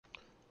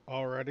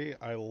Already,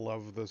 I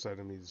love this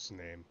enemy's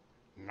name.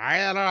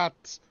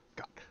 Nyarat!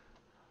 God.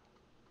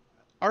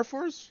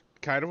 R4's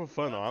kind of a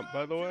fun op,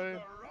 by the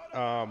way.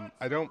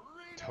 I don't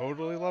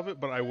totally love it,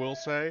 but I will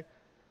say,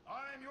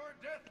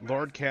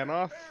 Lord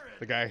Canoff,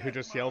 the guy who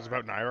just yells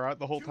about Nairat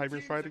the whole time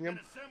you're fighting him,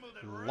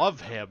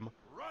 love him.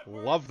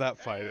 Love that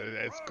fight.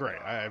 It's great.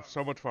 I have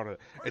so much fun with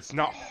it. It's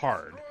not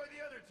hard.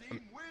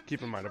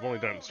 Keep in mind, I've only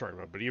done it in story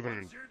mode, but even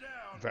in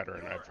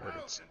veteran, I've heard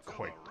it's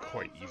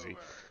quite easy.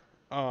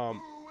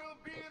 Um,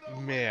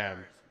 man,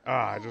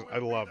 I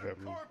love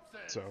him.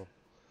 So,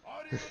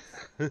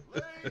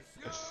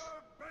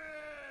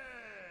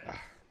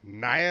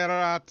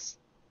 Nairat.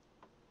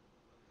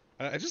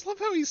 I just love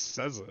how he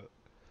says it.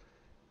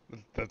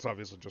 That's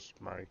obviously just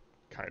my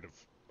kind of.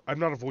 I'm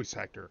not a voice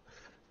actor,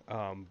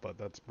 but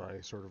that's my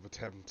sort of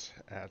attempt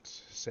at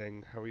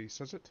saying how he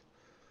says it.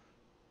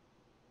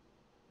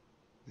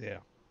 Yeah,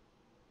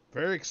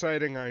 very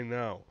exciting, I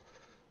know,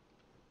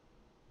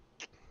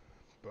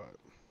 but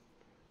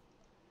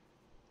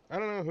I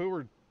don't know who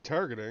we're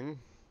targeting.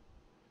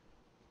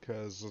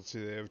 Because let's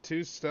see, they have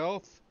 2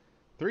 stealth,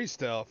 3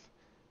 stealth,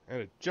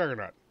 and a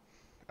juggernaut.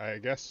 I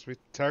guess we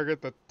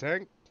target the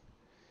tank.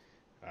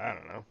 I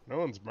don't know. No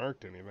one's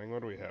marked anything.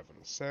 What do we have? An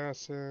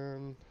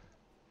assassin.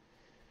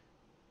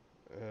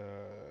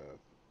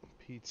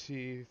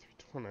 PT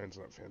 329's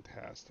not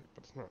fantastic,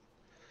 but it's not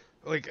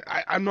like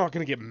I'm not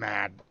gonna get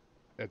mad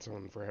at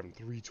someone for having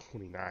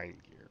 329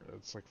 gear.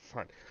 It's like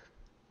fine.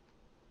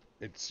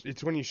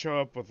 It's when you show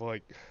up with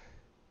like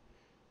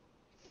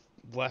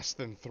less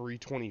than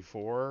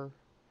 324.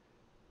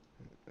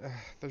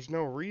 There's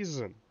no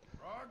reason.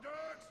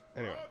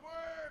 Anyway.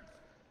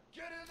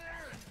 Get in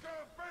there and go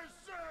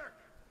berserk!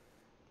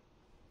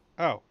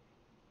 Oh,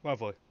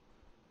 lovely.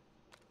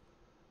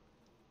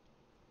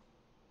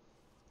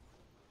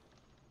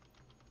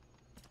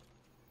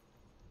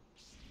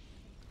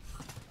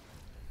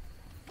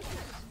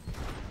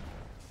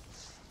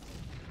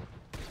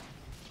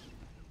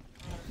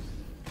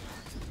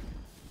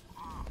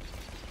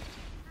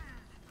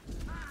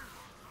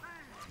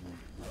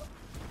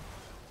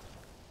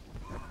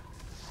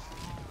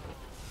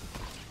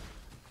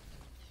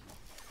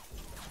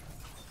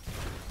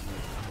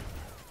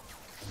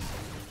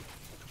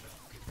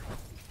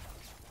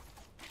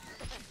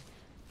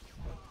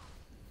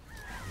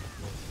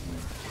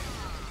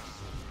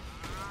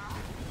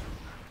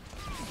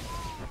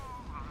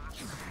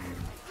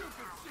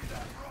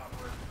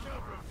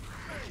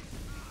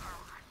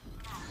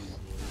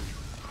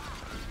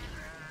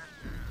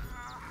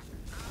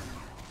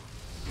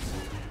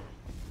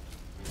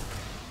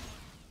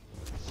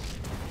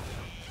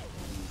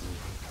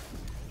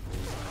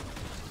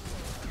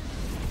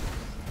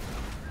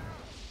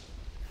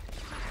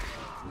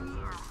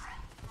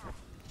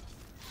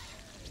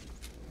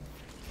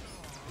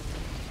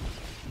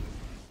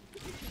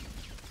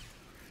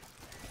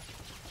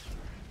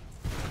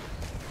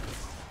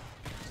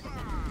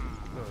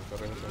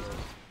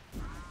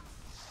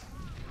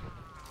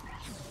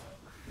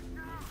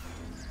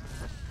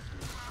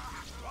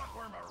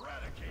 Rockworm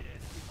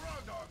eradicated!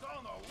 Frog dogs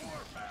on the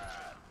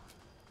warpath!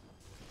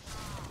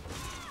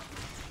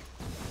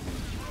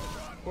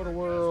 What a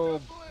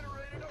world.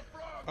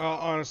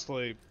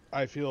 Honestly,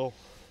 I feel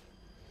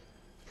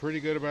pretty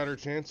good about our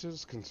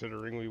chances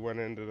considering we went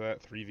into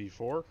that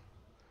 3v4.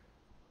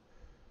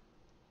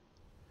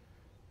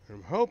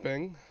 I'm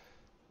hoping.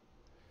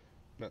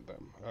 Not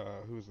them.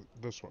 Who's it?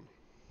 This one?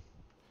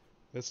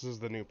 This is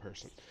the new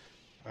person.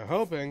 I'm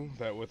hoping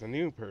that with a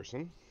new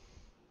person,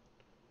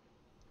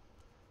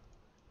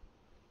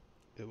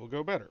 it will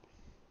go better.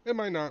 It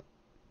might not,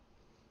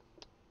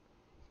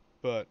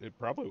 but it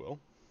probably will.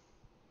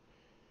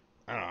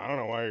 I don't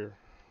know why you're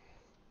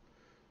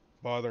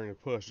bothering to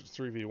push. It's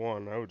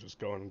 3v1. I would just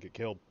go in and get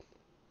killed.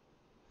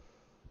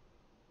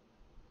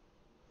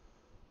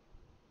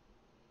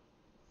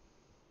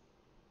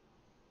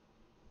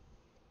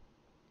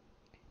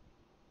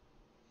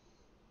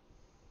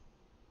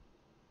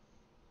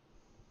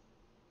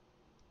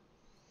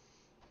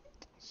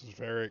 This is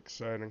very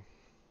exciting.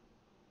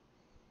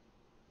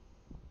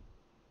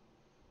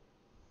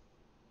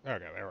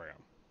 Okay, there we go.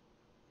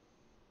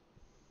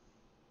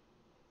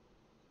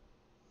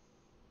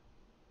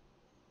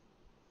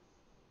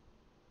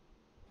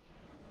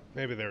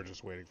 Maybe they were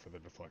just waiting for the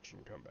deflection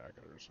to come back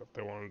or something.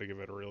 They wanted to give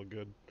it a real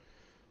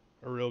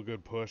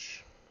good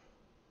push.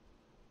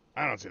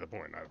 I don't see the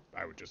point.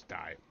 I would just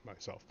die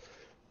myself.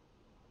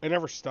 I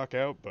never stuck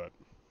out, but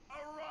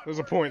there's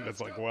a point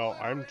that's like, well,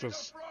 I'm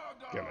just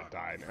gonna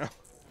die now.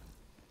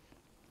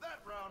 That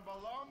round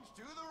belongs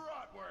to the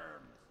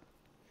rotworms!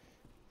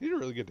 You did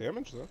really good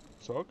damage though,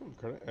 so I'll give him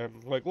credit.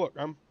 And like, look,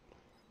 I'm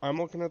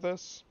looking at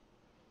this,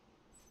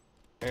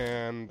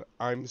 and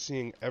I'm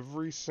seeing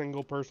every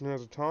single person who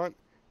has a taunt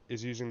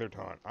is using their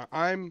taunt.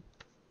 I'm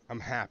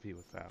happy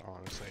with that,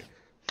 honestly.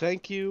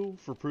 Thank you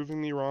for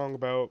proving me wrong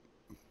about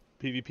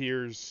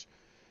PvPers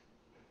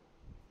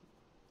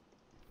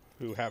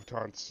who have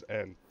taunts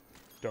and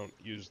don't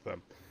use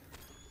them.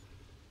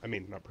 I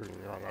mean, not proving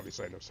me wrong.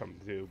 Obviously, I know some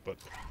do, but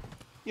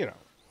you know,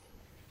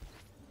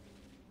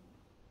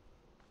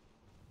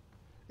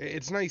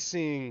 It's nice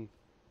seeing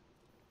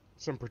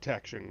some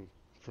protection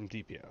from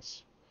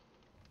DPS.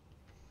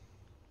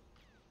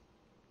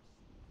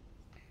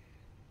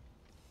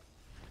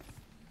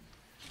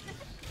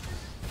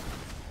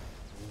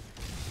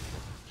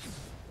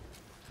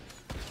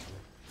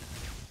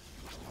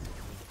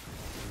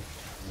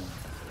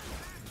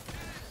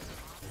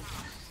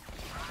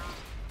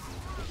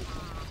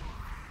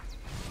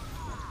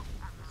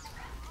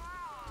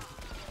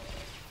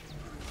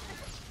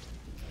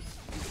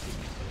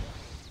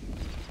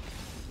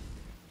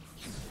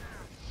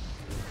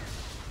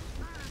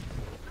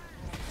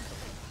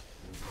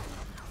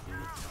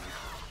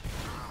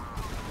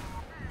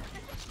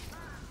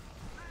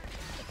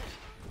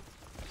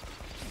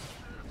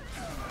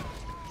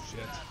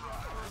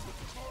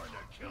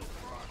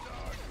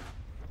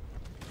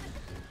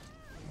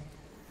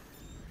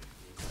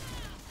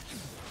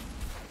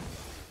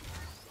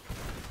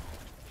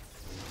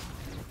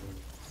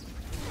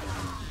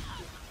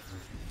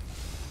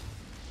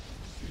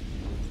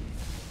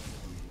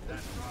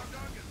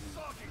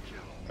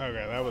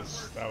 Okay, that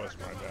was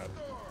my bad.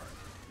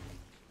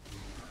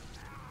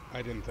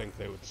 I didn't think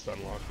they would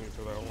stun lock me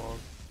for that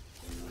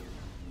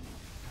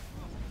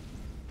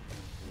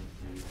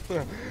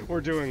long.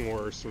 We're doing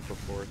worse with the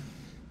fourth.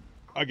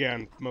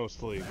 Again,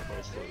 mostly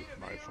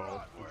my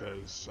fault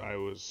because I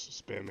was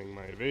spamming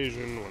my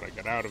evasion when I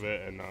got out of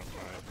it and not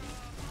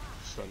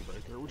my stun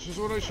breaker, which is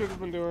what I should have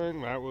been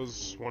doing. That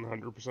was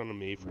 100% of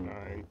me for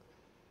dying.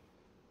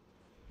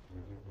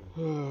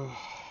 Oh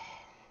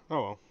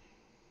well.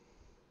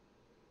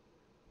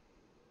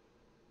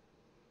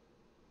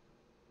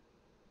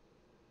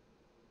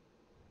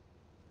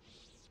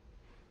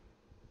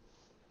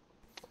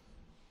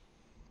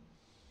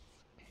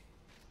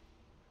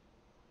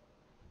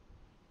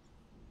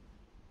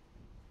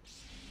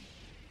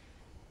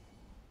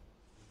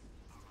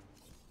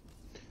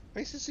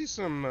 Nice to see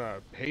some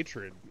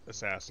Hatred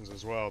assassins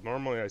as well.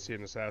 Normally I see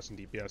an assassin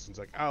DPS and it's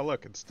like, oh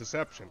look, it's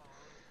deception.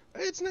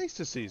 It's nice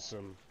to see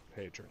some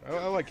Hatred.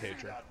 I like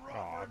Hatred.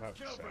 Aw, that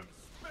was sad.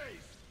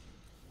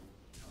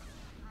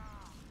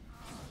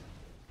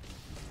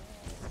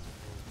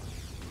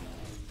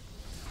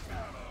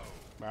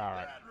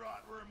 Alright.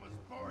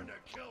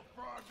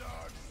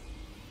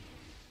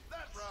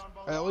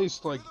 At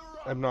least, like,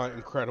 I'm not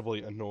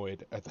incredibly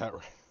annoyed at that.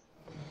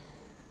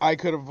 I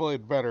could have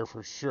played better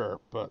for sure,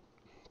 but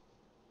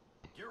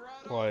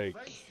like,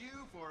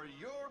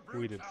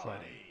 we did fine.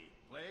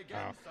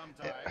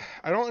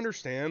 I don't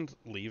understand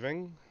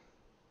leaving.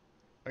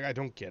 Like, I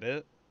don't get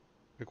it.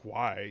 Like,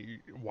 why?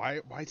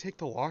 Why take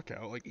the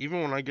lockout? Like,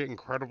 even when I get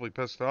incredibly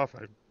pissed off,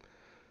 I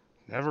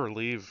never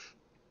leave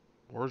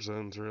war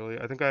zones, really.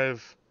 I think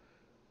I've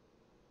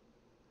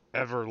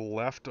ever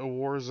left a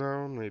war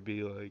zone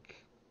maybe, like,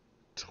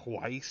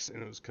 twice,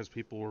 and it was because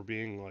people were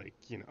being, like,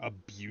 you know,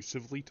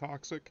 abusively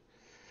toxic.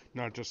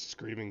 Not just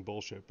screaming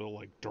bullshit, but,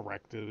 like,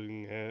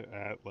 directing it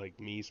at, like,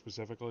 me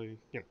specifically,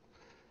 you know.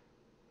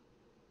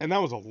 And that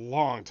was a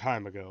long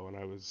time ago, and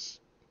I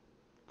was,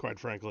 quite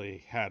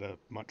frankly, had a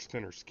much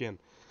thinner skin.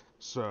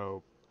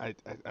 So, I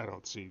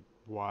don't see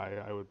why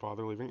I would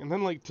bother leaving. And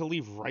then, like, to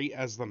leave right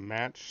as the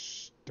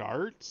match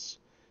starts,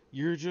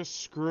 you're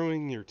just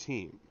screwing your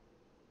team.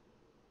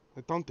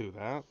 Like, don't do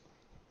that.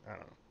 I don't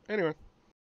know. Anyway.